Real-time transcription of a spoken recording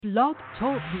Blog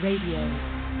Talk Radio.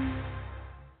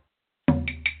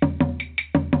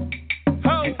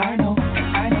 I know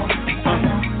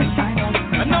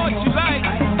what you like.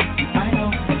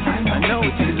 I know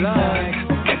what you like.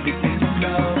 Everything you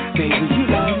love, baby, you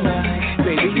love.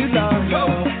 Baby, you love.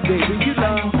 Baby, you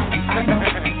love. I know.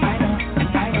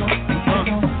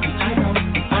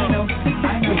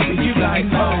 Baby, you like.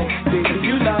 Baby,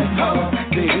 you like.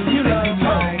 Baby, you like.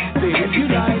 Baby, you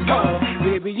like.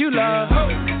 Baby, you love.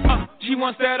 She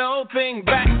wants that old thing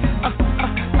back.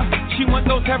 She wants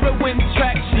those heroin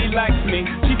tracks. She likes me.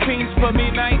 She fiends for me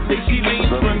nightly. She leans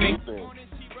for me.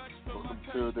 Welcome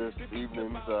to this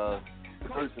evening's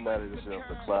Thursday night edition of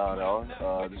the Clown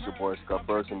Hour. This is your boy Scott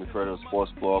Burson, the creator of a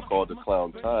sports blog called The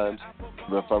Clown Times.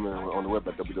 You can find me on the web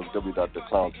at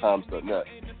www.theclowntimes.net.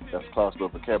 That's Clown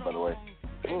spelled for cat, by the way.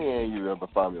 And you can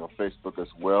find me on Facebook as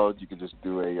well. You can just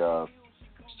do a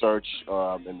search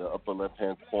in the upper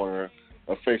left-hand corner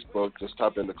of Facebook. Just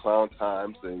type in The Clown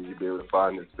Times, and you'll be able to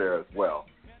find it there as well.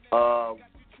 Well,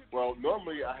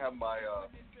 normally I have my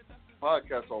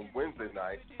podcast on Wednesday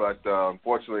nights, but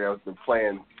unfortunately I've been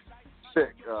playing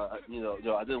sick. I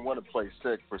didn't want to play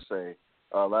sick per se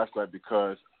last night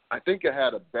because I think I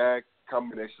had a bad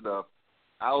combination of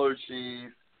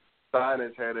allergies,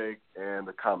 sinus headache, and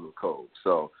the common cold.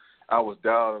 So I was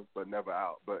down but never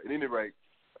out. But at any rate,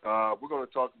 we're going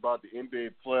to talk about the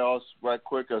NBA playoffs right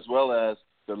quick, as well as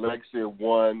the legacy of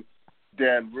one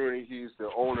Dan Rooney. He's the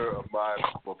owner of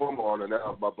former owner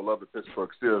now of my beloved Pittsburgh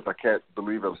Steelers. I can't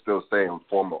believe I'm still saying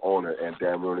former owner and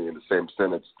Dan Rooney in the same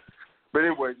sentence. But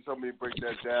anyway, just help me break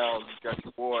that down. Got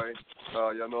your boy.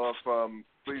 Y'all know I'm from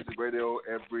Pleasy Radio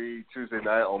every Tuesday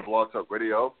night on Blog Talk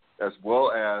Radio, as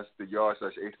well as the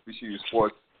Yard/HBCU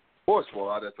Sports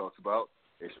Blog that talks about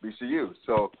HBCU.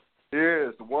 So here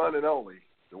is the one and only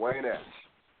Dwayne Ash.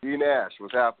 D. Nash,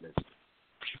 what's happening?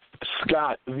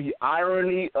 Scott, the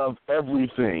irony of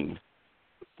everything.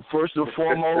 First and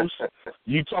foremost,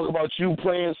 you talk about you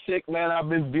playing sick, man. I've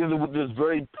been dealing with this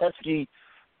very pesky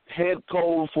head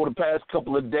cold for the past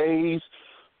couple of days.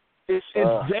 It's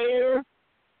there,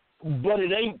 but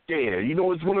it ain't there. You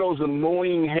know, it's one of those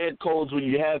annoying head colds when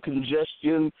you have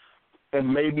congestion and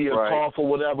maybe a cough or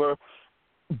whatever.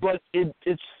 But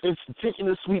it's taking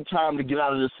a sweet time to get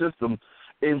out of the system.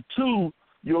 And two,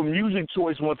 your music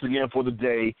choice once again for the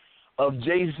day of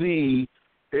Jay-Z,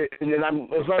 and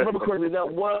if I remember correctly, that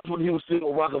was when he was still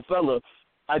with Rockefeller.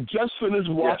 I just finished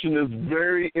watching this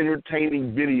very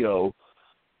entertaining video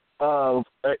of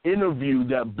an interview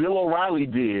that Bill O'Reilly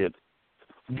did,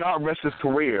 God rest his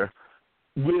career,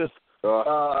 with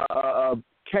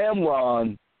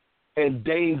Cameron and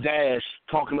Dame Dash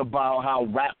talking about how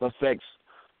rap affects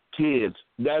kids.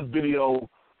 That video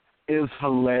is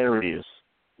hilarious.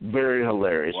 Very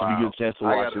hilarious. Wow. If you get a chance to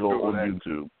watch it on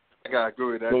YouTube. I got to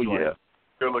agree with that. Oh, yeah.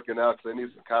 You're looking out because I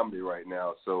need some comedy right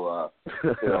now. So,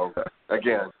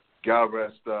 again, God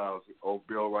rest old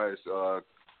Bill Rice,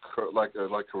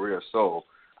 like career soul.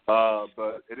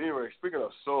 But at any rate, speaking of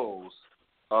souls,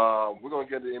 we're going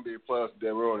to get into NBA playoffs with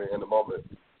Dan Rooney in a moment.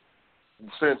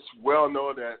 Since well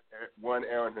known that one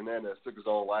Aaron Hernandez took his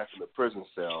own life in the prison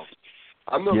cell,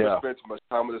 I'm not going to spend too much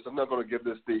time with this. I'm not going to give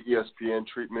this the ESPN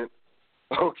treatment.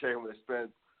 Okay, when they spend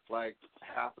like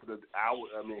half of the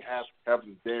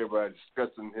the day right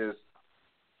discussing his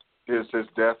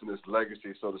death and his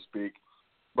legacy, so to speak.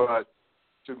 But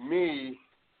to me,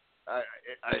 I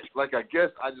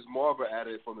guess I just marvel at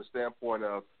it from the standpoint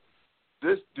of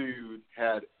this dude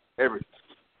had everything.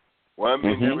 Well, I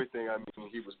mean everything. I mean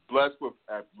he was blessed with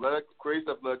crazy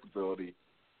athletic ability.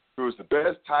 He was the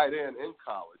best tight end in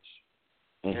college.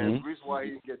 And the reason why he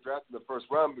didn't get drafted in the first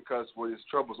round because when his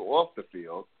troubles off the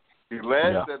field, he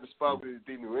landed at the spot with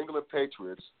the New England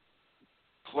Patriots,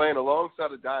 playing alongside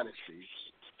the dynasty,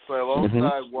 playing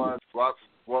alongside one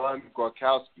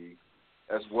Gronkowski,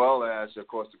 as well as, of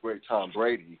course, the great Tom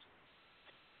Brady.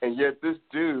 And yet this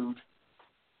dude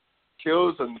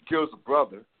kills a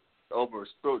brother over a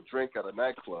spilled drink at a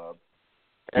nightclub,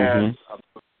 and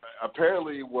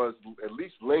apparently was at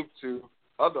least linked to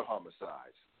other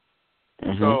homicides.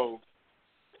 So,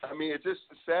 I mean, it's just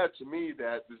sad to me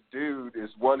that this dude is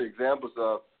one of the examples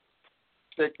of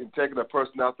taking a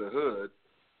person out the hood,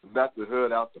 not the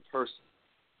hood out the person.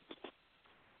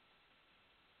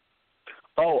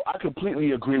 Oh, I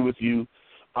completely agree with you.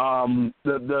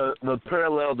 The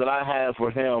parallel that I have for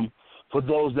him, for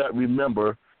those that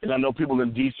remember, and I know people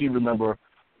in D.C. remember,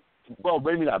 well,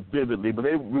 maybe not vividly, but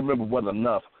they remember well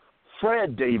enough.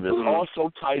 Fred Davis,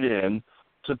 also tight end,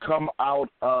 to come out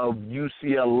of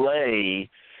UCLA,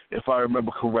 if I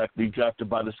remember correctly, drafted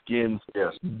by the Skins.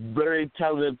 Yes. Very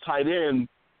talented tight end,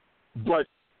 but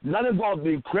not involved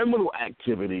in criminal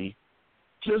activity,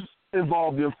 just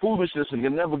involved in foolishness and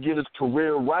can never get his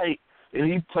career right, and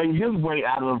he played his way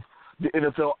out of the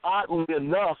NFL. Oddly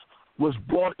enough, was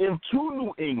brought into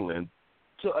New England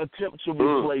to attempt to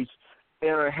replace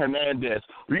Aaron Hernandez.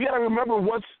 You got to remember,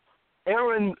 once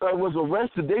Aaron was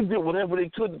arrested, they did whatever they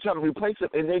could to try to replace him,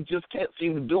 and they just can't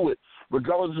seem to do it.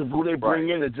 Regardless of who they bring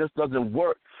in, it just doesn't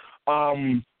work.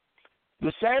 The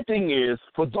sad thing is,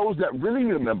 for those that really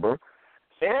remember,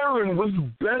 Aaron was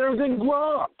better than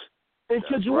Gronk. And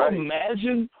could you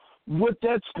imagine what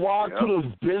that squad could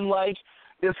have been like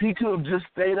if he could have just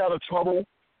stayed out of trouble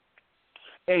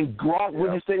and Gronk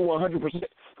really stayed 100%?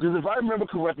 Because if I remember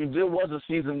correctly, there was a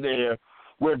season there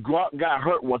where Gronk got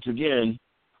hurt once again,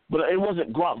 but it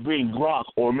wasn't Gronk being Gronk,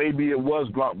 or maybe it was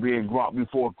Gronk being Gronk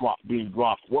before Gronk being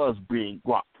Gronk was being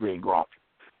Gronk being Gronk.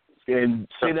 And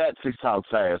say that 6 times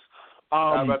fast.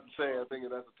 I'm about to say, I think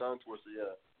that's a tongue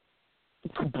twister,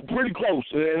 Pretty close.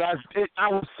 And I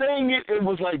was saying it, it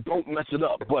was like, don't mess it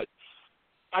up, but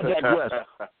I digress.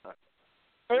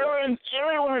 Aaron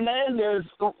Hernandez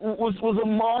was a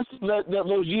monster that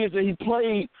those years that he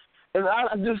played, and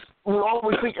I just would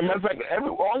always think, as a matter of fact,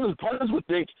 all his players would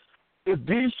think, if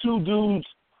these two dudes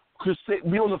could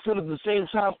be on the field at the same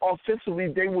time offensively,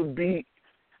 they would be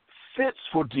fits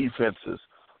for defenses.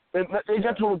 And they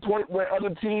got to a point where other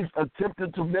teams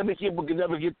attempted to mimic him but could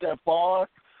never get that far.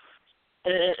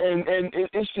 And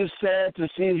it's just sad to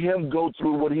see him go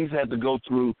through what he's had to go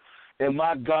through. And,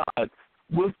 my God,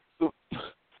 with the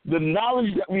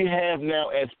knowledge that we have now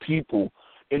as people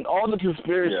and all the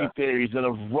conspiracy theories that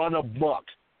have run amok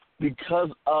because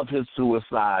of his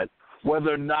suicide,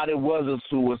 whether or not it was a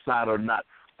suicide or not.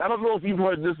 I don't know if you've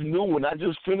heard this new one. I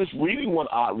just finished reading one,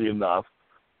 oddly enough,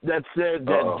 that said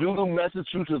that due to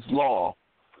Massachusetts law,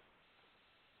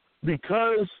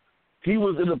 because he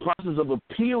was in the process of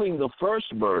appealing the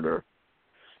first murder,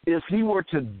 if he were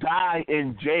to die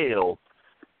in jail,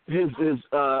 his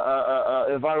if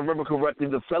I remember correctly,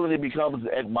 the felony becomes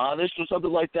admonished or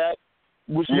something like that,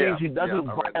 which means he doesn't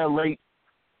violate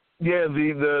his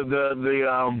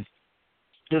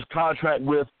contract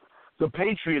with the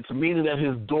Patriots, meaning that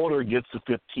his daughter gets the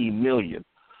 $15 million.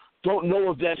 Don't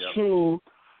know if that's true.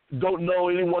 Don't know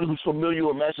anyone who's familiar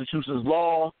with Massachusetts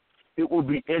law. It would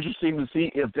be interesting to see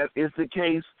if that is the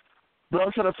case. But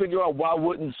I'm trying to figure out, why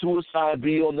wouldn't suicide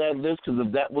be on that list? Because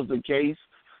if that was the case,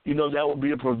 that would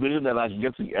be a provision that I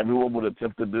guess everyone would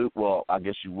attempt to do. Well, I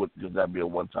guess you would, because that would be a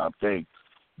one-time thing.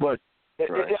 But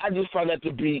I just find that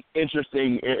to be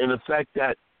interesting in the fact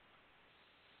that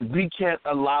we can't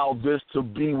allow this to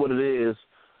be what it is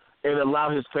and allow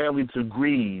his family to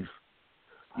grieve.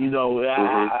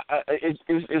 It's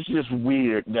just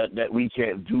weird that we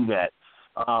can't do that.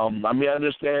 I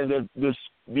understand that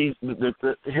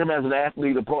him as an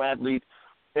athlete, a pro athlete,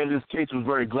 in this case was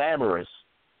very glamorous.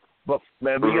 But,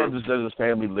 man, we got to just let his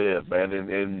family live, man,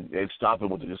 and stop him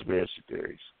with the conspiracy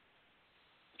theories.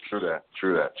 True that.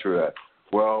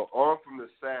 Well, on from the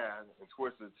sad and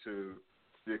twisted to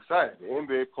the exciting, the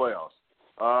NBA playoffs.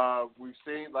 We've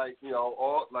seen, I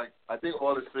think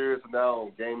all the series are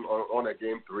now on at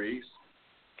game 3s,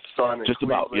 starting just in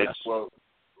about, Cleveland. yes. Well,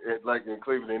 in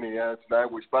Cleveland, Indiana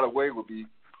tonight, which, by the way,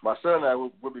 my son and I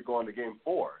will be going to game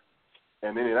 4.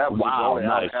 And Indianapolis is only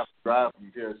out half the drive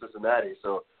from here in Cincinnati,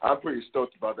 so I'm pretty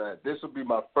stoked about that. This will be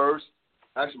my first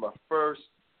playoff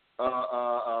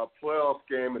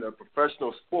game in a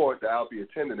professional sport that I'll be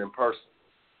attending in person.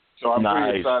 So I'm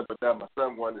pretty excited about that. My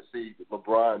son wanted to see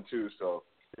LeBron too, so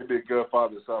it'd be a good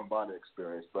father-son bonding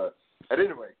experience. But at any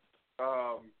rate,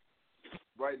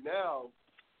 right now,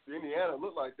 Indiana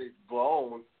look like they've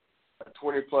blown a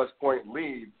 20-plus point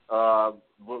lead.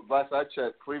 Last I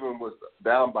checked, Cleveland was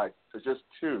down by just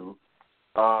 2.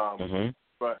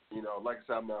 But, like I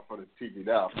said, I'm not in front of the TV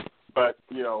now. But,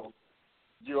 you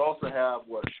also have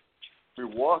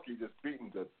Milwaukee just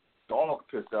beating the dog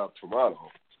piss out Toronto.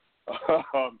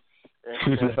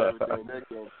 and in that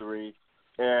game 3.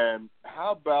 And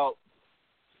how about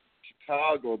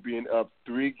Chicago being up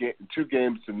 2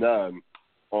 games to none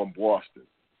on Boston?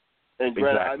 And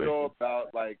granted, I know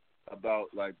about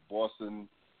Boston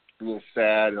being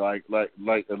sad,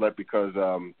 because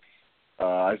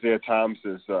Isaiah Thomas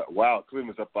says, "Wow,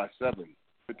 Cleveland's up by 7,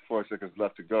 54 seconds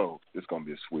left to go. It's going to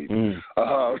be a sweep."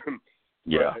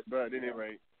 But at any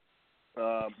rate,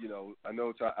 I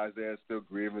know Isaiah's still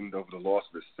grieving over the loss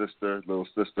of his little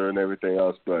sister, and everything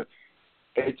else. But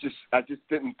I just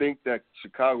didn't think that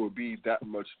Chicago would be that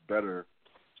much better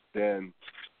than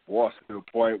Boston, to the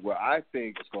point where I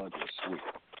think it's going to be a sweep.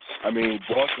 I mean,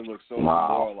 Boston looked so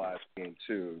demoralized in game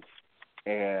 2,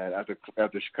 and after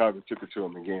Chicago took it to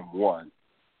them in game 1.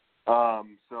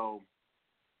 So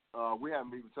we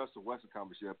haven't even touched the Western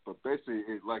Conference yet, but basically,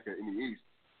 in the East,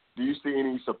 do you see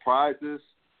any surprises?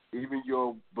 Even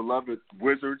your beloved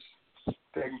Wizards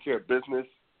taking care of business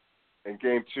in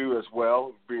Game 2 as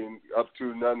well, being up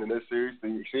 2-0 in this series. Do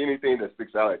you see anything that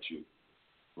sticks out at you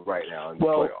right now in the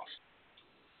playoffs?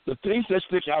 The things that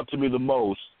stick out to me the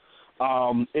most,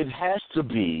 it has to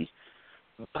be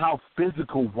how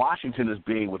physical Washington is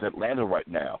being with Atlanta right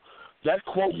now. That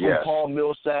quote from Paul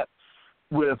Millsap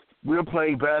with "we're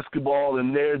playing basketball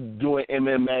and they're doing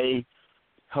MMA,"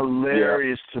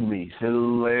 hilarious to me,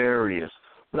 hilarious.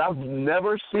 But I've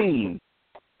never seen.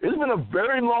 It's been a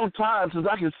very long time since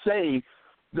I can say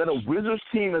that a Wizards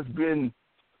team has been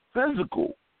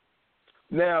physical.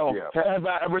 Now, have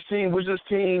I ever seen Wizards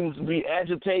teams be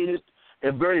agitated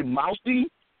and very mousy?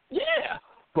 Yeah,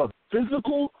 but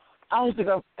physical, I don't think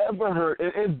I've ever heard.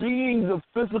 And being the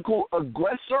physical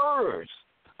aggressors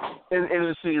in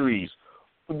a series,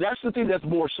 that's the thing that's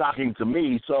more shocking to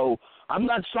me. So I'm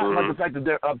not shocked by the fact that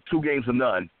they're up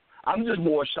 2-0. I'm just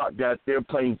more shocked that they're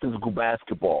playing physical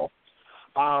basketball.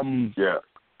 The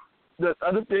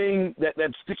other thing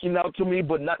that's sticking out to me,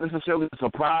 but not necessarily a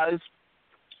surprise,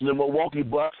 the Milwaukee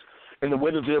Bucks and the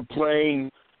way that they're playing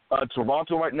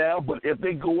Toronto right now. But if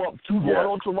they go up 2-1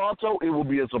 on Toronto, it will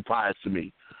be a surprise to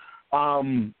me.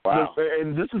 And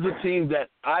this is a team that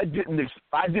I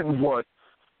didn't want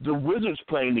the Wizards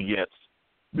playing against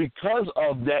because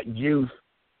of that youth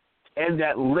and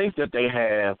that length that they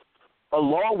have,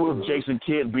 along with Jason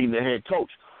Kidd being the head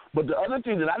coach. But the other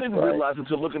thing that I didn't realize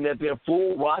until looking at their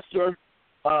full roster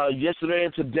yesterday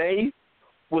and today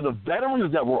were the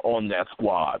veterans that were on that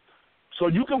squad. So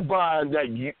you combine that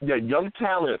young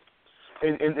talent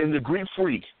in the Greek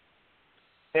Freak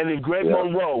and in Greg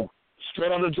Monroe,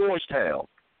 straight out of Georgetown,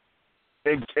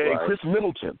 and Chris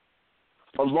Middleton,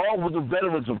 along with the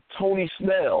veterans of Tony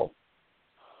Snell.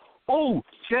 Oh,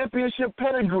 championship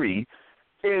pedigree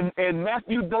in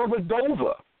Matthew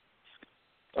Dellavedova.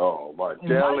 Oh, my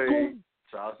Daly.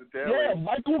 Charles Daly. Yeah,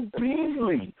 Michael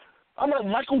Beasley. I'm like,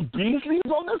 Michael Beasley is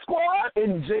on the squad,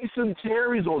 and Jason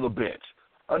Terry's on the bench.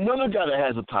 Another guy that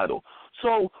has a title.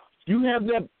 So you have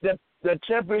that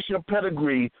championship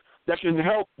pedigree that can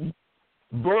help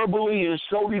verbally and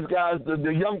show these guys, the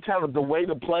young talent, the way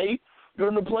to play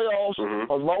during the playoffs,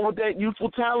 along with that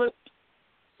youthful talent.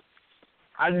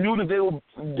 I knew that they would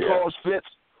cause fits,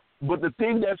 but the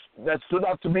thing that stood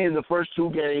out to me in the first 2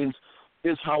 games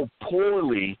is how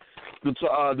poorly the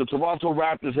Toronto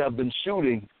Raptors have been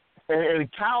shooting.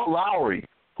 And Kyle Lowry,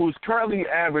 who's currently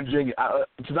averaging,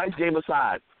 tonight's game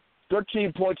aside,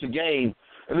 13 points a game,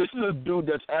 and this is a dude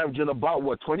that's averaging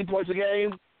about, 20 points a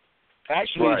game?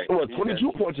 Actually,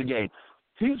 22 points a game.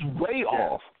 He's way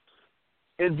off.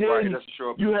 And then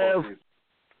you have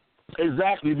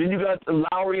exactly. Then you got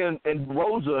Lowry and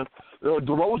DeRozan,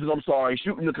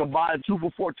 shooting the combined 2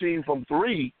 for 14 from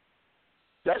 3.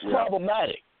 That's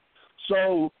problematic.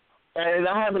 So, and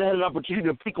I haven't had an opportunity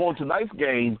to pick on tonight's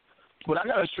game, but I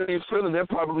got a strange feeling they're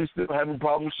probably still having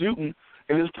problems shooting,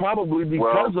 and it's probably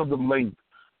because of the length.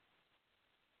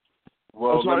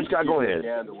 Well, I'm sorry, Scott, go ahead.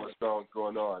 What's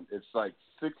going on? It's like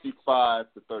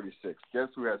 65-36. Guess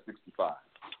who has 65?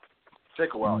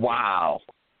 Take a while. Wow.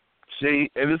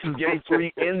 See, and this is Game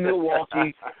 3 in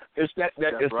Milwaukee. It's that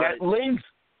length.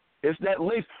 It's that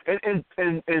length. And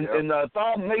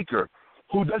Thon Maker,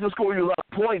 who doesn't score you a lot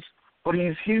of points, but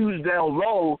he's huge down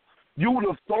low, you would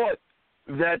have thought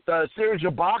that Serge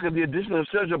Ibaka, the addition of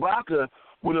Serge Ibaka,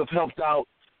 would have helped out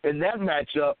in that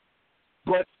matchup.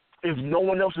 But if no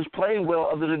one else is playing well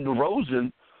other than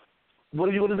DeRozan, what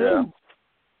are you going to do?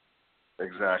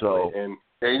 Exactly. So, and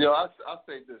I'll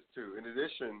say this too. In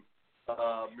addition,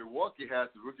 Milwaukee has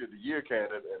the Rookie of the Year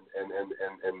candidate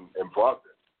in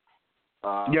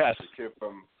Brogdon. Yes. The kid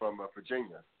from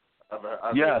Virginia. I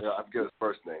forget his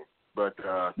first name, but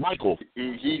Michael.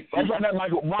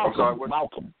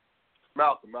 Malcolm.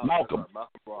 Malcolm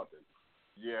Brogdon.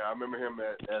 Yeah, I remember him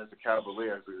as a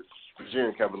Cavalier, as a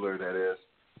Virginia Cavalier, that is.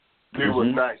 He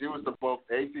was nice. He was both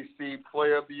ACC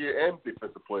Player of the Year and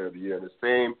Defensive Player of the Year in the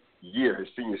same year, his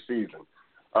senior season.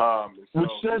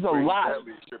 Which says a lot. That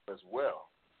leadership as well.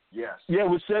 Yes. Yeah,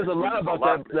 which says a lot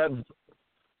about that.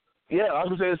 Yeah, I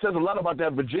was going to say it says a lot about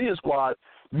that Virginia squad,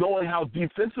 knowing how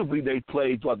defensively they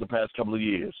played throughout the past couple of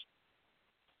years.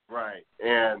 Right.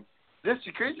 And can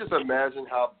you just imagine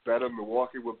how better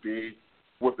Milwaukee would be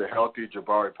with the healthy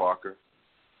Jabari Parker?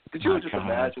 Could you just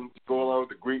imagine going along with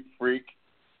the Greek Freak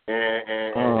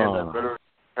and that better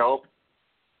help,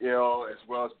 as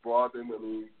well as Brogdon? I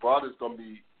mean, Brogdon's going to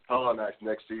be hella nice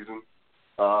next season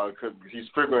because he's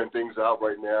figuring things out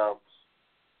right now.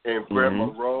 And Greg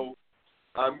Monroe,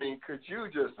 mean, could you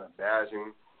just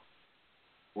imagine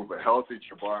with a healthy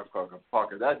Jabari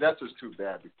Parker? That's just too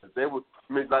bad because they would.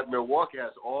 I mean, like Milwaukee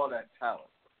has all that talent,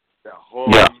 that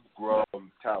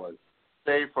homegrown talent,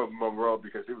 save for Monroe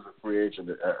because he was a free agent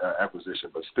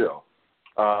acquisition, but still,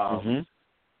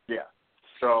 yeah.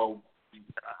 So,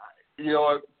 you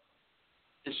know,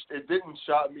 it didn't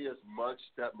shock me as much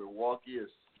that Milwaukee is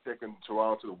taking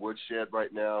Toronto to the woodshed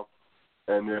right now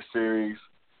in their series.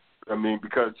 I mean,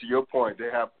 because to your point,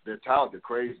 they're talented,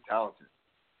 crazy talented.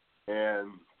 And,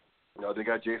 you know, they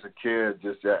got Jason Kidd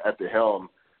just at the helm,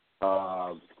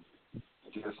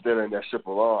 just steering that ship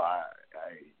along.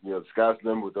 You know, the sky's the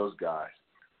limit with those guys.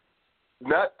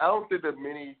 I don't think there's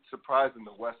many surprises in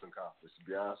the Western Conference, to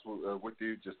be honest with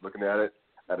you, just looking at it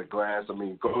at a glance. I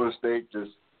mean, Golden State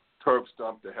just curb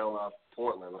stomped the hell out of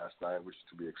Portland last night, which is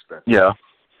to be expected. Yeah,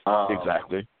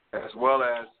 exactly. As well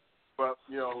as, but,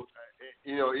 you know,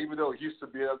 even though it used to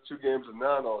be up 2-0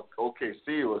 on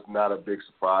OKC was not a big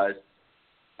surprise.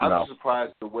 I'm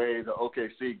surprised the way the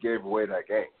OKC gave away that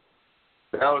game.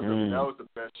 That was the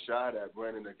best shot at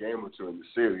winning a game or two in the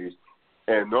series.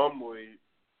 And normally,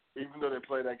 even though they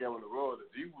play that game on the road,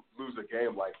 if you lose a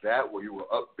game like that where you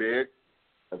were up big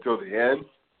until the end,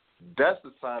 that's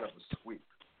the sign of a sweep.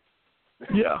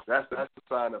 Yeah. That's the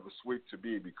sign of a sweep to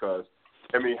be because,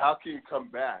 I mean, how can you come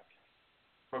back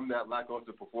from that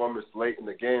lackluster performance late in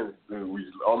the game?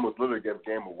 We almost literally gave a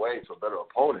game away to a better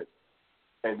opponent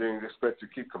and then expect to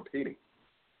keep competing.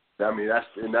 I mean,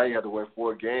 and now you have to win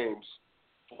 4 games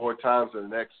 4 times in the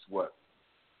next, 4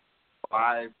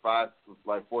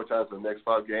 times in the next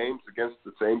 5 games against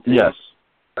the same team? Yes.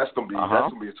 That's going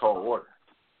to be a tall order.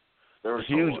 A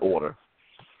huge order.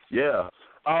 Yeah.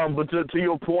 But to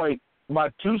your point, my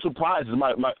 2 surprises,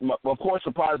 my of course,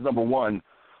 surprise number 1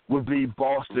 would be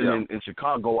Boston and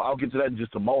Chicago. I'll get to that in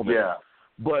just a moment. Yeah.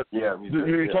 But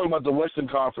you're talking about the Western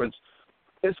Conference.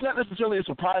 It's not necessarily a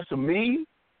surprise to me,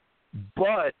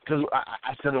 but because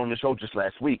I said it on the show just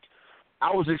last week,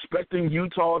 I was expecting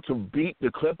Utah to beat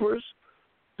the Clippers.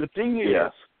 The thing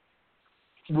is,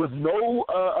 with no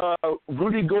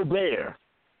Rudy Gobert,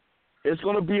 it's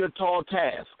going to be a tall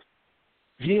task.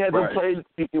 He hasn't played.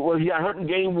 Well, he got hurt in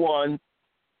Game 1,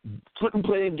 couldn't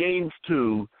play in Games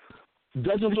 2.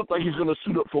 Doesn't look like he's going to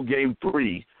suit up for Game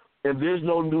 3, and there's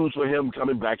no news for him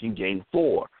coming back in Game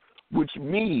 4, which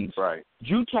means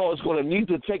Utah is going to need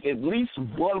to take at least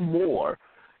one more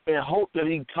and hope that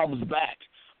he comes back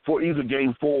for either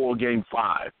Game 4 or Game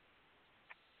 5.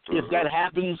 If that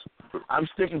happens, I'm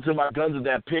sticking to my guns at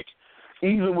that pick.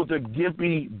 Even with the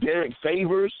gimpy Derek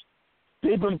Favors,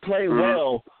 they've been playing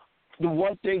well. The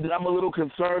one thing that I'm a little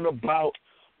concerned about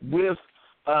with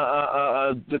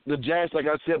the Jazz, like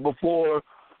I said before,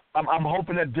 I'm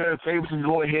hoping that Derek Favors can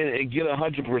go ahead and get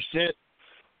 100%,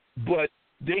 but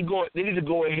they need to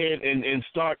go ahead and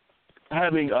start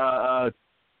having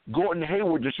Gordon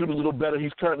Hayward to shoot a little better.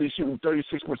 He's currently shooting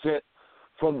 36%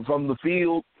 from the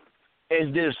field.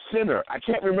 And their center, I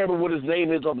can't remember what his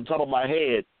name is off the top of my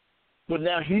head, but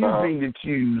now he's being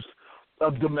accused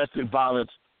of domestic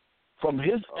violence from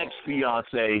his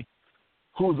ex-fiancée,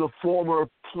 who's a former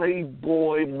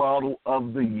Playboy Model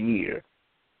of the Year.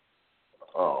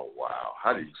 Oh, wow.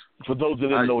 How do you... For those that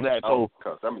didn't know that.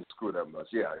 I mean, screw that much.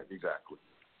 Yeah, exactly.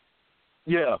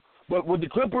 Yeah, but with the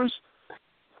Clippers,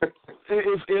 if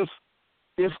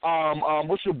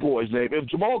what's your boy's name? If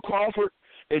Jamal Crawford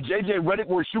and J.J. Redick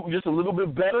were shooting just a little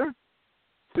bit better,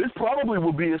 this probably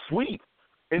would be a sweep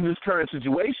in this current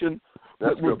situation.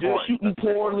 That's but they're shooting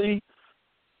poorly,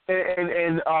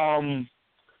 and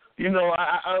you know,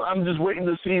 I'm just waiting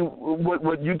to see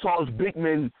what Utah's big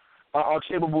men are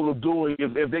capable of doing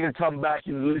if they can come back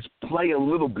and at least play a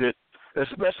little bit,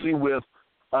 especially with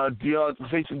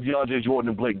facing DeAndre Jordan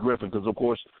and Blake Griffin, because, of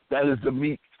course, that is the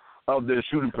meat of their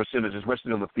shooting percentage,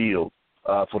 especially on the field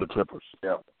for the Clippers.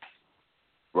 Yeah.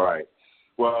 Right.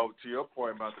 Well, to your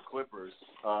point about the Clippers,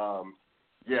 I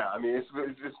mean,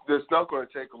 it's not going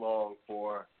to take long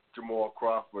for Jamal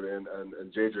Crawford and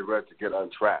J.J. Redick to get on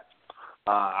track.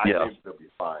 I think they'll be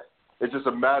fine. It's just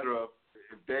a matter of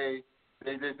if they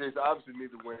obviously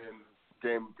need to win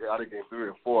out of Game 3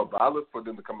 or 4, but I look for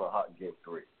them to come out hot in Game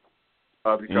 3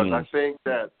 because I think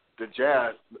that the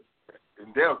Jazz,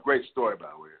 and they're a great story, by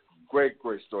the way, great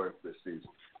story for this season.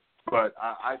 But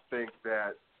I think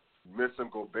that missing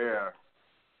Gobert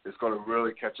is going to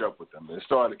really catch up with them. They're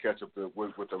starting to catch up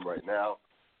with them right now.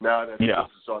 Now that they're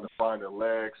starting to find their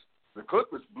legs, the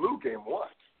Clippers blew Game 1.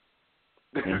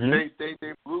 They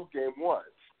blew Game 1.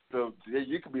 So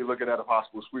you could be looking at a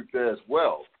possible sweep there as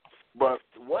well. But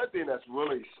one thing that's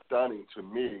really stunning to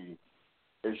me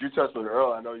as you touched on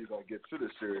earlier, I know you're going to get to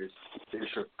this series, is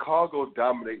Chicago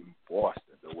dominating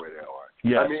Boston the way they are.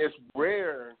 Yes. I mean, it's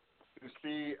rare to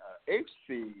see an 8th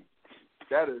seed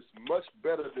that is much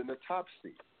better than the top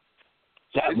seed.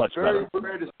 It's very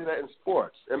rare to see that in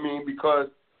sports. I mean, because,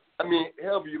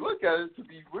 hell, if you look at it, to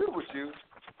be real with you,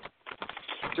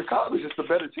 Chicago's just a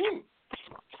better team.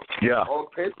 Yeah. On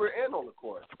paper and on the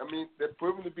court. I mean, they're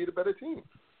proven to be the better team.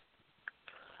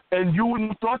 And you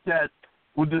wouldn't have thought that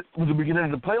with the beginning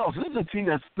of the playoffs. This is a team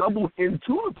that stumbled into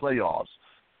the playoffs.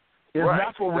 If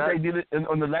not for what they did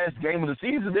on the last game of the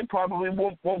season, they probably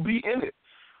won't be in it.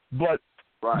 But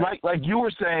like you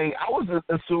were saying, I was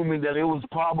assuming that it was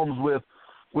problems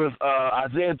with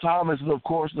Isaiah Thomas and, of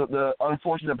course, the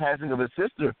unfortunate passing of his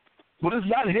sister. But it's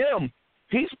not him.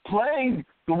 He's playing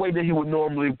the way that he would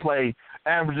normally play,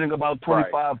 averaging about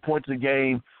 25 points a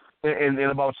game and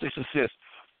about 6 assists.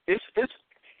 It's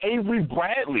Avery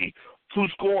Bradley, who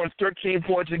scores 13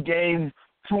 points a game,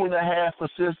 2.5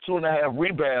 assists, 2.5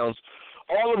 rebounds.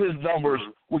 All of his numbers,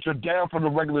 which are down from the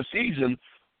regular season,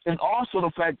 and also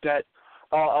the fact that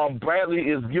Bradley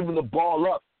is giving the ball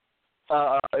up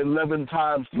 11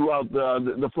 times throughout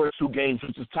the first 2 games,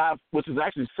 which is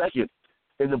actually second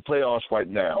in the playoffs right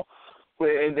now.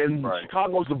 And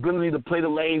Chicago's ability to play the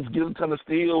lanes, get a ton of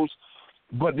steals,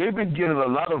 but they've been getting a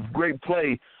lot of great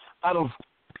play out of,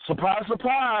 surprise,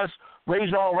 surprise,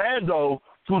 Rajon Rondo,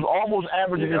 who's almost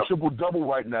averaging a triple-double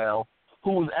right now,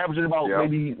 who was averaging about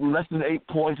maybe less than 8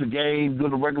 points a game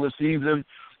during the regular season,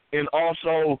 and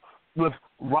also with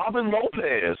Robin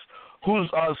Lopez, who's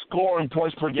scoring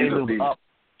points per game is up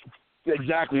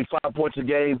exactly 5 points a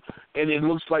game, and it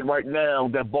looks like right now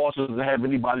that Boston doesn't have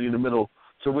anybody in the middle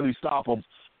to really stop them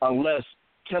unless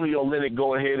Kelly Olynyk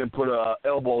go ahead and put an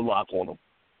elbow lock on them.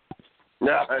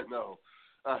 Yeah, I know.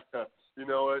 You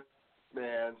know what,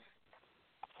 man?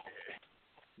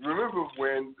 Remember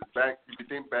when if you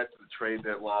think back to the trade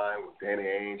deadline when Danny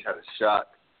Ainge had a shot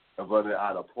of whether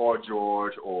either Paul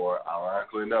George or,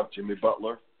 ironically enough, Jimmy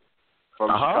Butler from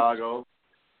Chicago,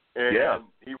 and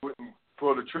he wouldn't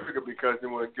pull the trigger because they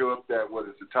want to give up that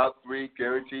the top 3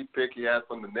 guaranteed pick he had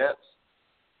from the Nets,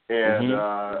 and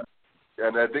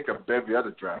I think a bevy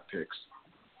other draft picks.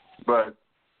 But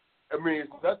I mean,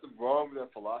 there's nothing wrong with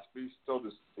that philosophy. Still, to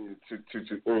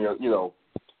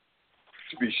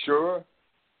be sure.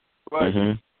 But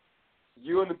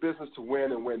you're in the business to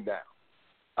win and win now.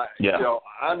 I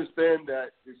understand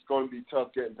that it's going to be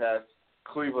tough getting past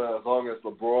Cleveland as long as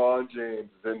LeBron James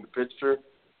is in the picture.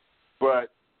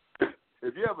 But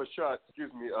if you have a shot,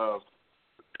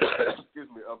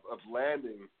 of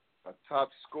landing a top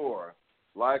scorer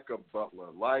like a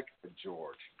Butler, like a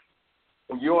George,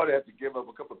 and you ought to have to give up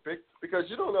a couple of picks because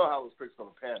you don't know how those picks are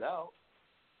going to pan out.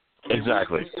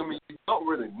 Exactly. You don't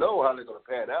really know how they're going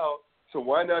to pan out. So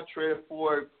why not trade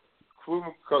for a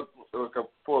proven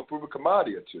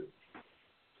commodity or two?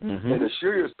 And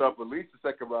assure yourself at least a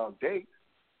second-round date.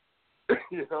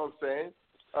 You know what I'm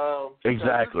saying?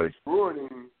 Exactly.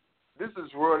 This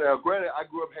is ruining. Now, granted, I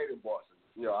grew up hating Boston.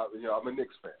 I'm a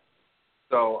Knicks fan.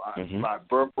 So my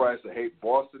birthright is to hate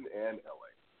Boston and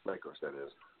L.A. Lakers, that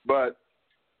is. But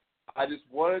I just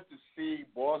wanted to see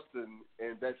Boston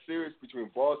and that series between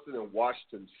Boston and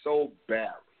Washington so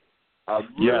badly. I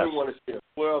really want to see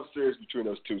a playoff series between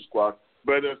those two squads,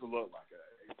 but it doesn't look like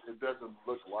it. It doesn't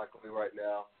look likely right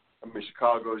now. I mean,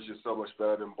 Chicago is just so much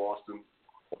better than Boston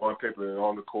on paper and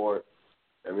on the court.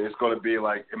 I mean, it's going to be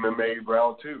like MMA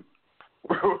round 2,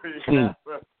 where you have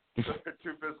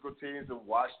two physical teams in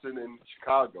Washington and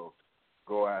Chicago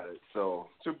go at it. So,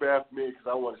 too bad for me because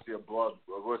I want to see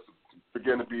what's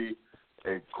begin to be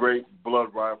a great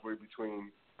blood rivalry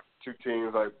between two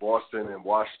teams like Boston and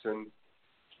Washington.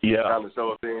 Yeah. Kind of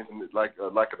sell things like in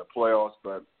the playoffs,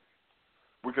 but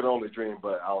we could only dream,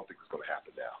 but I don't think it's going to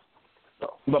happen now.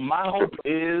 So. But my hope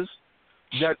is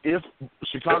that if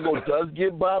Chicago does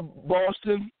get by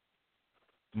Boston,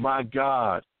 my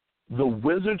God, the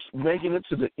Wizards making it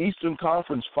to the Eastern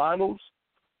Conference Finals,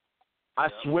 I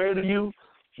swear to you,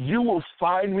 you will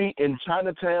find me in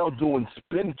Chinatown doing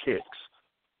spin kicks.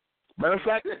 Matter of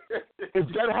fact, if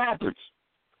that happens,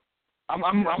 I'm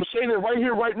saying it right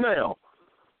here, right now.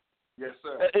 Yes,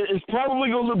 sir. It's probably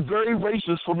going to look very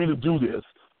racist for me to do this,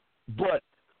 but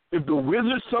if the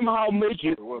Wizards somehow make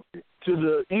it to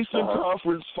the Eastern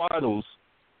Conference Finals,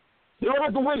 they don't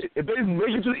have to win it. If they make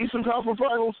it to the Eastern Conference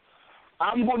Finals,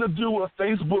 I'm going to do a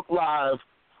Facebook Live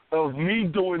of me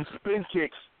doing spin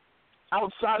kicks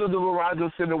outside of the Verizon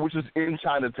Center, which is in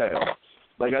Chinatown.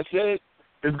 Like I said,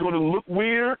 it's going to look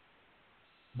weird,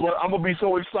 but I'm going to be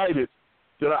so excited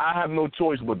that I have no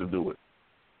choice but to do it.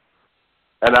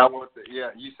 And I want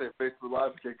you say Facebook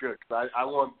Live, okay, good, because I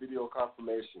want video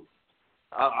confirmation.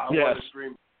 I want to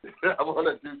stream. I want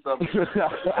to do something.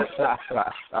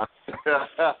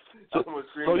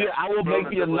 I will make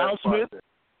the announcement.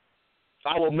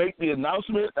 I will make the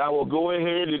announcement. I will go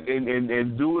ahead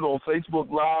and do it on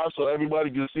Facebook Live so everybody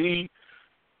can see,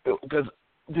 because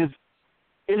it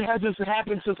hasn't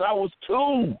happened since I was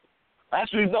 2.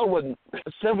 Actually, no, what,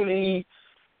 70?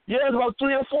 Yeah, it's about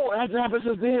 3 or 4. It hasn't happened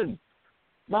since then.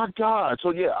 My God. So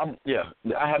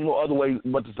I have no other way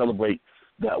but to celebrate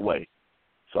that way.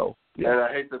 So yeah. And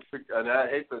I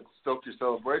hate to stoke your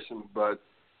celebration, but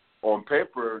on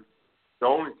paper, the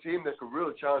only team that could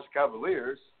really challenge the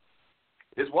Cavaliers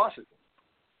is Washington.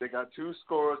 They got 2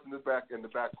 scorers in the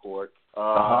backcourt,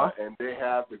 and they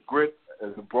have the grit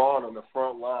and the brawn on the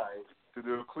front line to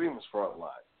do Cleveland's front line.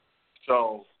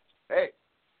 So, hey,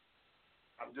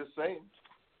 I'm just saying.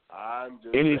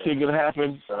 Anything can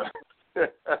happen.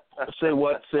 Say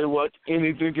what?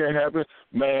 Anything can happen.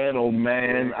 Man, oh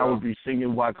man, I would be singing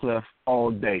Wyclef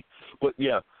all day. But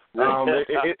yeah,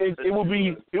 it will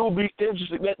be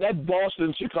interesting. That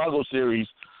Boston-Chicago series,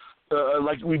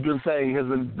 like we've been saying, has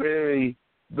been very,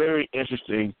 very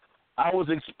interesting. I was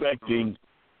expecting,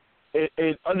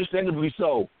 and understandably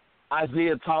so,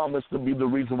 Isaiah Thomas to be the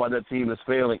reason why that team is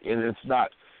failing, and it's not.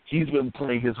 He's been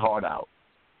playing his heart out.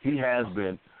 He has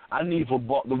been. I need for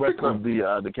the rest of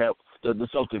the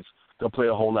Celtics to play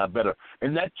a whole lot better.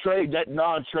 And that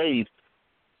non-trade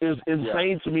is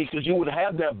insane to me, because you would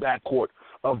have that backcourt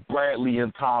of Bradley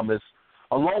and Thomas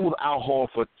along with Al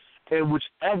Horford, and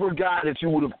whichever guy that you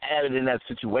would have added in that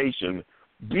situation,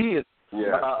 be it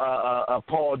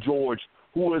Paul George,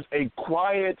 who is a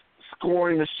quiet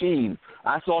scoring machine.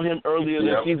 I saw him earlier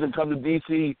this season come to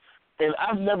D.C., and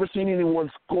I've never seen anyone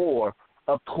score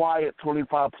a quiet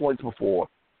 25 points before.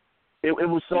 It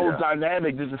was so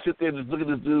dynamic just to sit there and just look at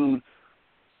this dude,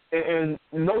 and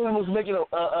no one was making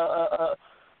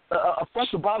a fuss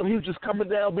about him. He was just coming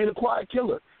down, being a quiet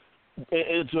killer,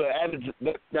 and to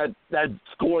add that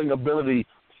scoring ability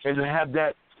and to have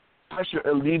that pressure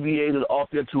alleviated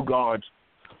off their 2 guards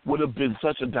would have been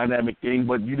such a dynamic thing.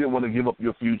 But you didn't want to give up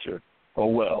your future. Oh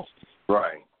well.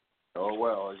 Right. Oh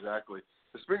well. Exactly.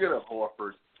 Speaking of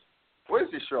Horford, when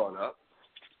is he showing up?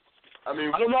 I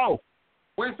mean, I don't know.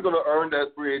 When's he going to earn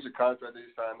that free agent contract that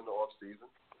he signed in the off season?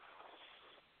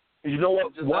 You know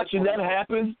what? Watching that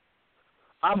happen,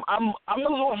 I'm a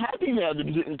little happy now that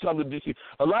he didn't come to DC.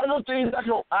 A lot of the things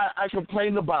I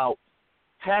complained about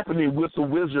happening with the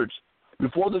Wizards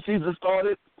before the season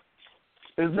started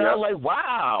is now like,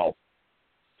 wow.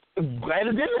 Glad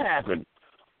it didn't happen.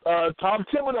 Tom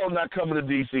Thibodeau not coming to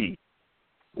DC.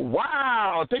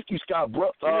 Wow. Thank you, Scott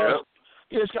Brooks.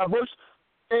 Scott Brooks.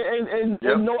 And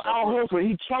no Al Horford.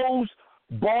 He chose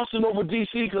Boston over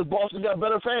D.C. because Boston got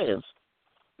better fans.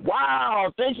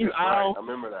 Wow, thank you, Al. Right. I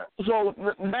remember that. So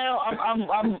now I'm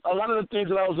a lot of the things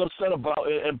that I was upset about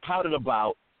and pouted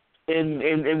about in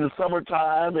the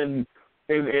summertime and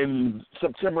in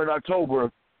September and October,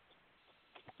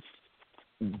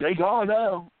 they gone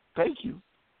now. Thank you.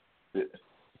 Yeah.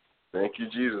 Thank you,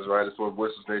 Jesus. Right, that's what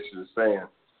Whistle Nation is saying.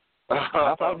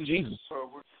 How about Jesus?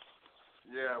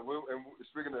 And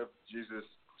speaking of Jesus,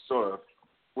 sort of,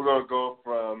 we're going to go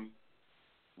from,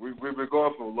 we've been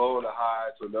going from low to high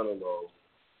to another low,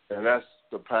 and that's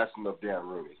the passing of Dan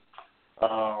Rooney.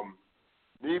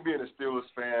 Me being a Steelers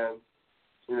fan,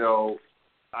 you know,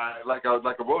 I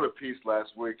wrote a piece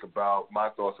last week about my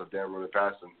thoughts of Dan Rooney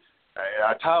passing.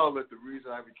 I titled it, the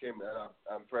reason I became, and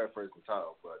I'm paraphrasing the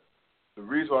title, but the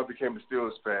reason I became a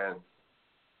Steelers fan,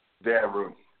 Dan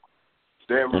Rooney.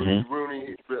 Dan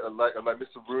Rooney, like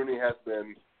Mr. Rooney, has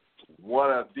been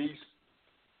one of the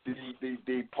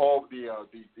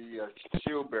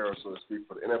shield bearer, so to speak,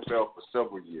 for the NFL for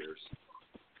several years.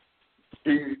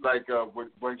 He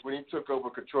when he took over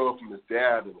control from his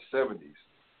dad in the 70s,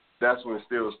 that's when the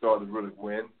Steelers started to really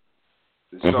win.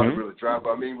 They started to really drive.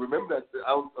 I mean, remember that?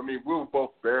 we were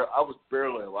both I was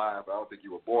barely alive. I don't think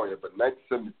you were born yet, but in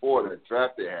 1974, that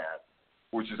draft they had,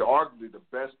 which is arguably the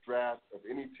best draft of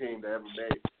any team they ever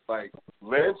made. Like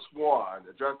Lynn Swann,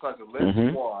 the draft class of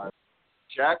Lynn Swann,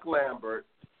 Jack Lambert,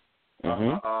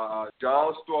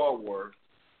 John Stallworth,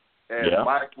 and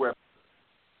Mike Webber,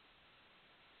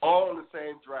 all in the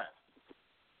same draft.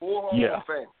 4 Hall of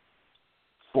Fame.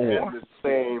 4 in the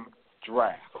same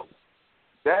draft.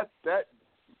 That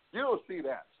you don't see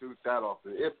that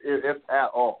often, if at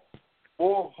all.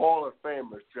 4 Hall of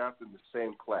Famers drafted in the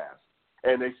same class,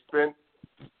 and they spent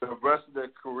the rest of their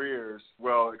careers,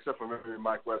 well, except for maybe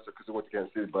Mike Webster because he went to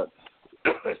Kansas City, but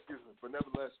excuse me, but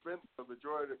nevertheless, spent the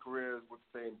majority of their careers with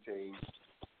the same team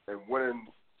and winning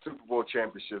Super Bowl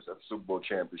championships after Super Bowl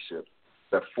championships.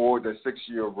 That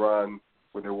 6-year run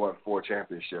when they won 4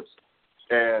 championships,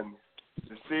 and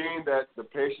seeing that the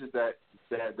patience that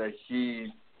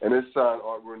he and his son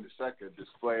Art Rooney II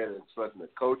displayed in selecting the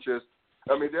coaches.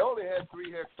 I mean, they only had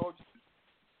 3 head coaches.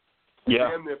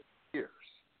 Damn near years.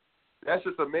 That's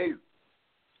just amazing.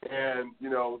 And you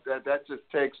know that just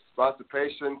takes lots of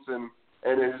patience, and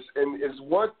it's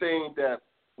one thing that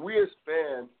we as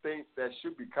fans think that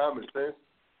should be common sense,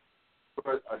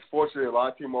 but unfortunately a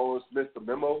lot of team owners miss the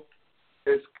memo.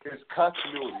 It's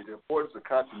continuity, the importance of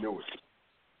continuity.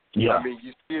 Yeah. I mean,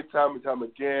 you see it time and time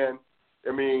again.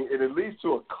 I mean, it leads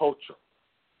to a culture.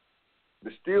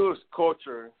 The Steelers'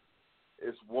 culture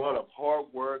is one of hard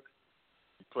work.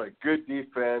 You play good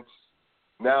defense.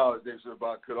 Now it's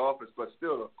about good offense, but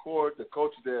still the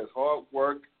culture there is hard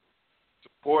work,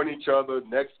 supporting each other,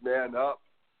 next man up.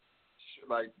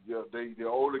 Like the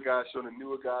older guys showing the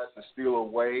newer guys the Steeler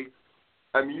way.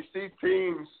 I mean, you see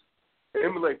teams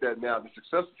emulate that now. The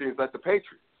successful teams like the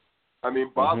Patriots. I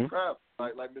mean, Bob Kraft,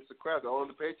 like Mr. Kraft, the owner of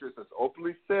the Patriots, has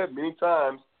openly said many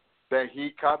times that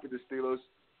he copied the Steelers'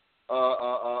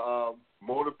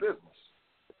 mode of business,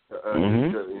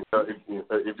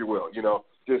 if you will. You know,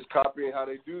 just copying how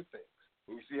they do things.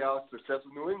 And you see how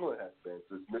successful New England has been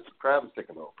since Mr. Kraft has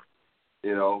taken over.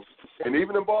 You know, and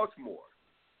even in Baltimore,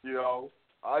 you know,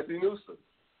 Ozzie Newsome.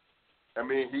 I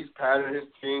mean, he's patterned his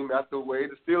team after the way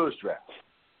the Steelers draft.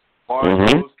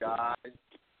 Hard-nosed guys,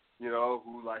 you know,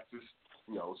 who like to,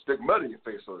 you know, stick mud in your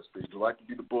face, so to speak. Who like to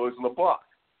be the boys on the block.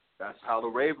 That's how the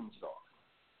Ravens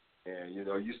are. And, you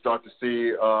know, you start to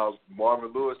see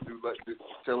Marvin Lewis do like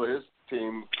tell his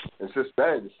team in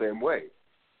Cincinnati the same way.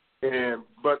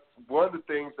 But one of the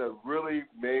things that really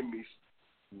made me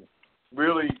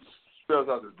really spells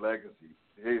out his legacy,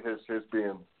 his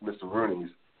being Mr.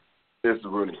 Rooney's, is the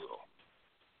Rooney Rule.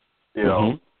 You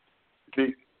know,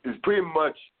 it's pretty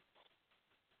much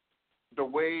the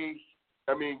way,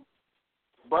 I mean,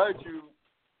 mind you,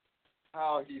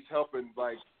 how he's helping,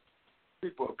 like,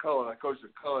 people of color, like coaches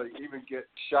of color, even get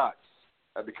shots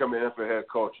at becoming NFL head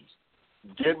coaches.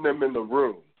 Getting them in the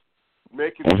room,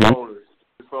 making the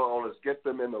owners get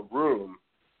them in the room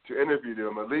to interview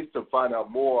them, at least to find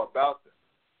out more about them,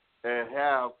 and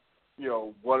have, you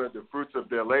know, one of the fruits of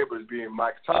their labors being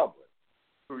Mike Tomlin,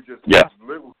 who just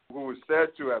who was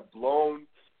said to have blown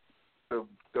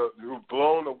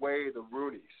away the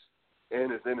Roonies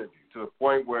in his interview to the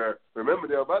point where, remember,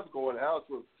 they were about to go in the house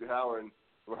to hiring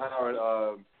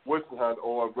Winston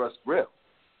or Russ Grimm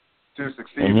to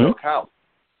succeed Bill Cowher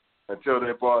until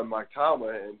they brought in Mike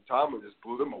Tomlin, and Tomlin just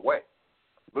blew them away.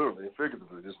 Literally and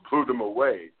figuratively, just blew them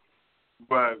away.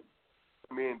 But,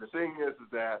 I mean, the thing is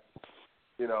that,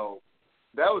 you know,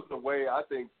 that was the way, I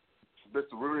think,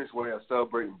 Mr. Rooney's way of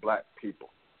celebrating black people.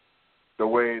 The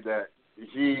way that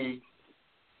he,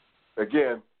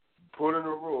 again, put in a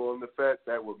rule in the fact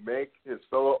that would make his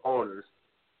fellow owners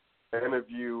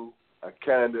interview a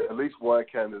candidate, at least one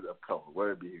candidate of color,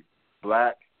 whether it be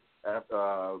black,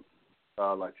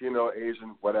 Latino,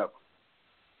 Asian, whatever.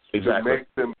 Exactly. To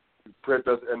make them put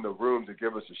us in the room to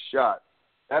give us a shot.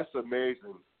 That's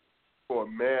amazing for a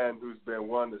man who's been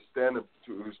one to stand up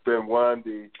to, who's been one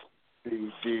the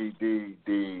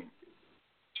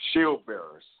shield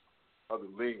bearers of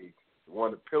the league,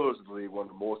 one of the pillars of the league, one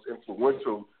of the most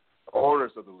influential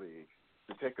owners of the league,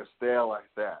 to take a stand like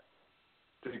that,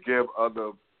 to give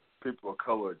other people of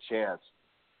color a chance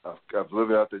of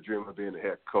living out their dream of being the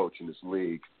head coach in this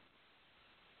league.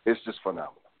 It's just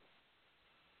phenomenal.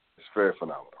 It's very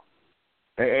phenomenal.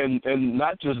 And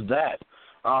not just that,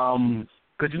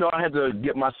 because, you know, I had to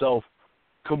get myself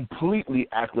completely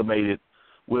acclimated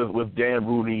with Dan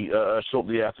Rooney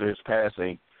shortly after his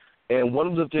passing. And one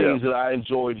of the things that I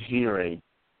enjoyed hearing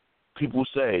people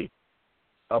say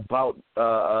about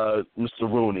Mr.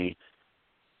 Rooney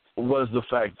was the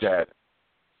fact that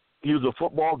he was a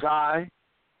football guy,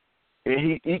 and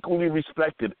he equally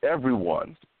respected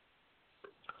everyone,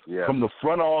 from the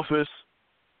front office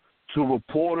to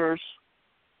reporters,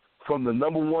 from the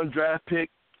number 1 draft pick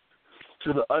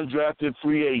to the undrafted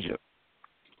free agent.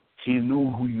 He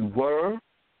knew who you were.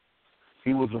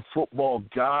 He was a football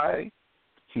guy.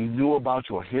 He knew about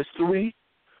your history,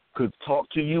 could talk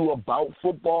to you about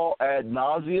football ad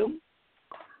nauseum,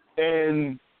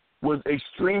 and was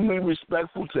extremely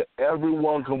respectful to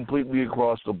everyone completely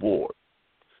across the board.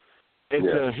 And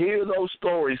to hear those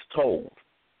stories told,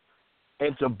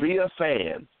 and to be a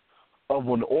fan of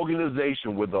an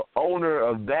organization where the owner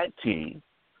of that team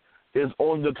is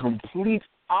on the complete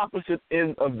opposite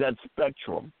end of that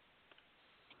spectrum,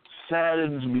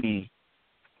 saddens me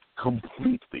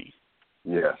completely.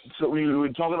 Yes. So we were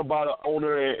talking about an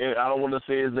owner, and I don't want to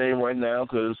say his name right now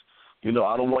because, I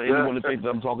don't want anyone to think that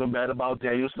I'm talking bad about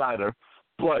Daniel Snyder.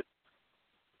 But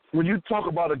when you talk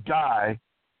about a guy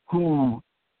who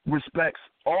respects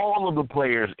all of the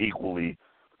players equally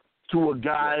to a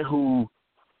guy who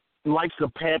likes to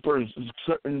pamper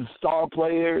certain star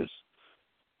players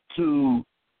to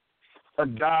a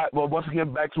guy, well, once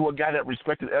again, back to a guy that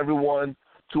respected everyone,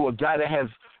 to a guy that has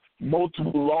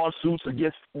multiple lawsuits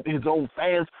against his own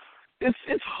fans,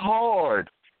 it's hard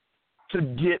to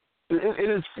get. It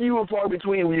is few and far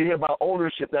between when you hear about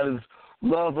ownership that is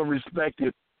loved and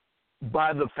respected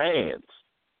by the fans.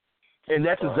 And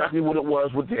that's exactly what it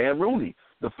was with Dan Rooney.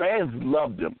 The fans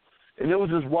loved him. And there was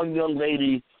this one young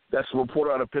lady that's a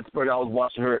reporter out of Pittsburgh. I was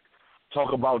watching her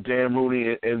talk about Dan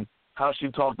Rooney and how she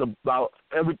talked about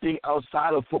everything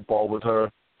outside of football with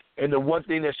her. And the one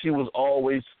thing that she was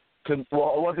always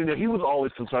one thing that he was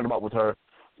always concerned about with her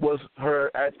was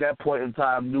her, at that point in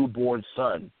time, newborn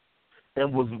son,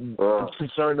 and was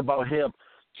concerned about him.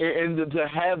 And to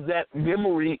have that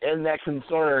memory and that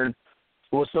concern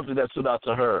was something that stood out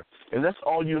to her. And that's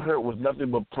all you heard was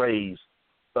nothing but praise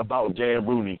about Dan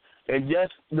Rooney. And yes,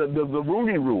 the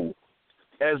Rooney Rule,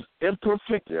 as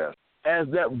imperfect as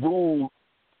that rule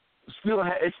still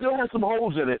has some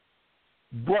holes in it,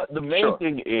 but the main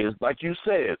thing is, like you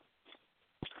said,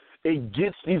 it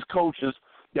gets these coaches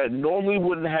that normally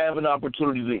wouldn't have an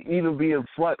opportunity to even be in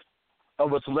front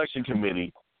of a selection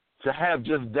committee to have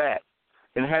just that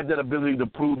and have that ability to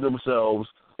prove themselves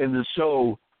and to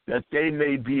show that they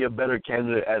may be a better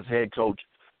candidate as head coach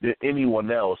than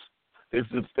anyone else. It's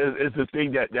the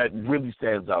thing that really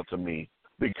stands out to me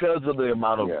because of the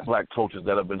amount of black coaches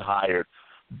that have been hired,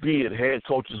 be it head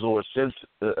coaches or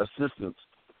assistants,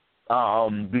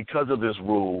 because of this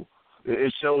rule.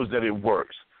 It shows that it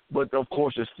works. But, of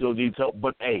course, it still needs help.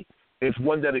 But, hey, it's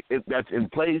one that's in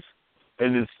place,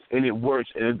 and it works,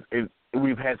 and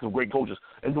we've had some great coaches.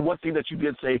 And the one thing that you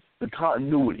did say, the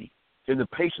continuity and the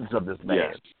patience of this man.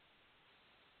 Yes.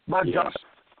 My God,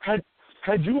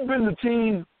 had you been the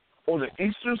team on the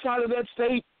eastern side of that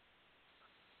state,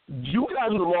 you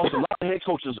guys would have lost a lot of head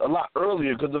coaches a lot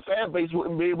earlier because the fan base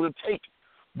wouldn't be able to take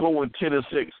going 10-6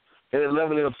 and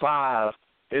 11-5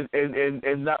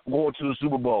 and not going to the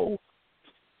Super Bowl.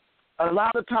 A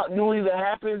lot of continuity that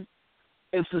happens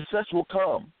and success will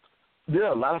come. There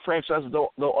are a lot of franchises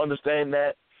don't understand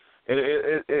that,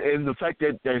 and the fact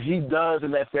that he does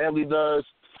and that family does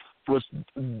was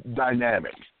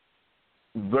dynamic,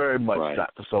 very much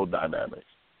so dynamic.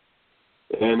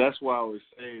 And that's why I always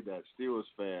say that Steelers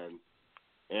fans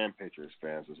and Patriots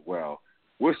fans as well,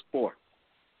 we're sport.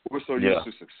 We're so used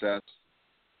to success.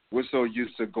 We're so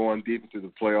used to going deep into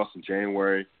the playoffs in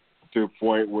January to a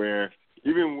point where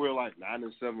even when we're like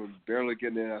 9-7, barely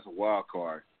getting in as a wild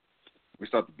card, we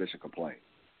start to bitch and complain.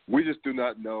 We just do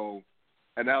not know,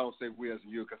 and I don't say we as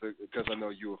you because I know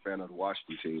you're a fan of the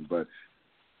Washington team, but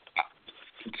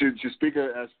to speak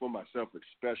as for myself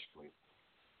especially,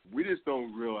 we just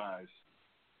don't realize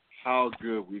how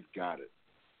good we've got it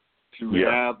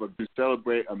to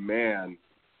celebrate a man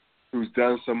who's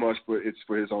done so much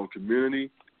for his own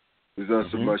community, who's done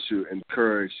so much to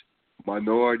encourage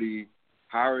minority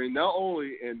hiring, not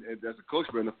only as a coach,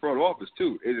 but in the front office,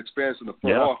 too. It expands in the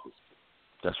front office.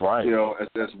 That's right.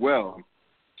 As well.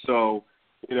 So,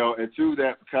 and through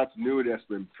that continuity that's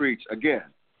been preached, again,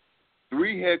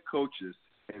 3 head coaches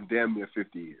in damn near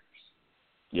 50 years.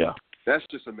 Yeah. That's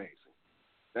just amazing.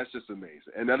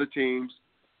 And other teams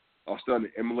are starting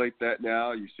to emulate that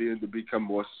now. You see them to become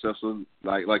more successful,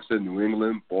 like I said, New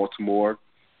England, Baltimore,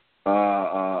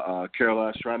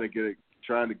 Carolina's trying to get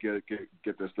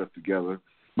their stuff together.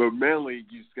 But mainly,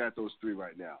 you just got those 3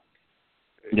 right now.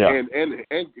 Yeah.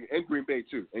 And Green Bay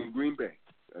too. And Green Bay.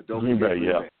 Green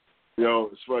Bay.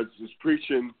 As far as just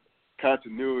preaching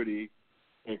continuity,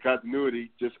 and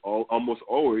continuity just almost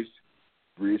always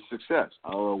breeds success.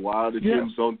 I don't know why the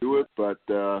teams don't do it, but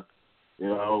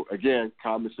again,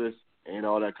 common sense ain't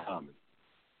all that common.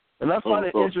 And I find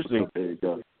it interesting. There you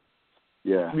go.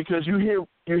 Yeah. Because you hear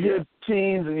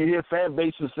teams and you hear fan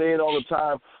bases say it all the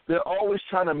time. They're always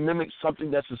trying to mimic something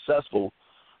that's successful,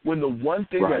 when the one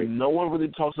thing that no one really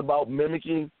talks about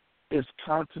mimicking is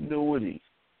continuity.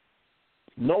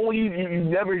 No one, you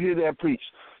never hear that preached.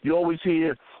 You always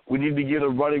hear, we need to get a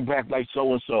running back like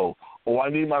so-and-so, or I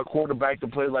need my quarterback to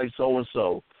play like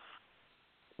so-and-so.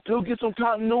 Still get some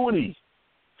continuity.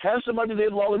 Have somebody there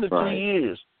longer than 3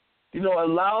 years.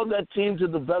 Allow that team to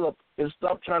develop and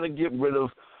stop trying to get rid of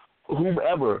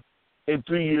whomever in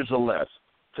 3 years or less.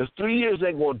 Because 3 years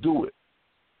ain't going to do it.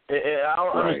 And I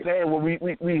don't understand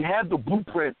when we have the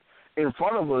blueprint in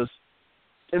front of us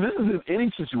and this is in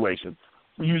any situation,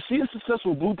 when you see a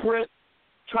successful blueprint,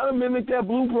 try to mimic that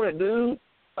blueprint, dude.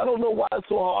 I don't know why it's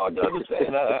so hard to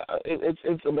understand.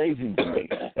 It's amazing to me.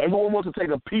 Everyone wants to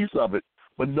take a piece of it,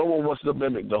 but no one wants to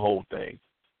mimic the whole thing.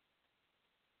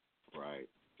 Right.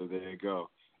 So there you go.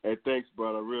 Hey, thanks,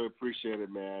 brother. I really appreciate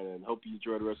it, man, and hope you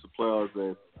enjoy the rest of the playoffs.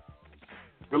 And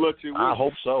good luck to you. I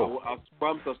hope so. I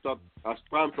promise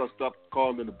I'll stop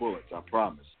calling them the Bullets. I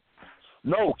promise.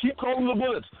 No, keep calling the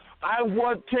Bullets. I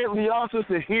want Ted Leonsis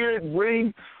to hear it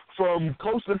ring from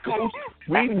coast to coast.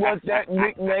 We want that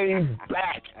nickname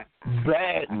back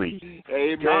badly.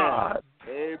 Amen. God.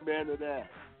 Amen to that.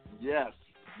 Yes.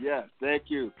 Thank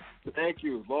you.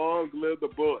 Long live the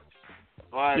Bullets.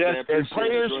 All right, yes, man. and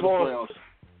prayers for.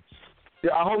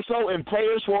 Yeah, I hope so. And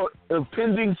prayers for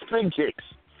impending spin kicks.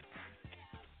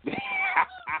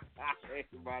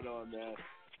 Right on, man.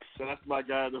 So that's my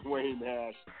guy, Dwayne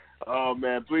Nash. Oh,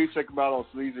 man. Please check him out on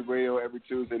Sleazy Radio every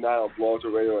Tuesday night on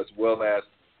Blogger Radio, as well as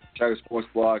Tiger Sports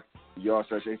Blog,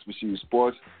 /HBCU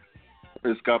Sports.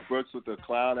 It's Scott Brooks with the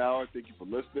Clown Hour. Thank you for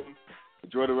listening.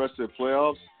 Enjoy the rest of the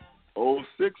playoffs.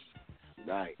 06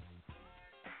 night.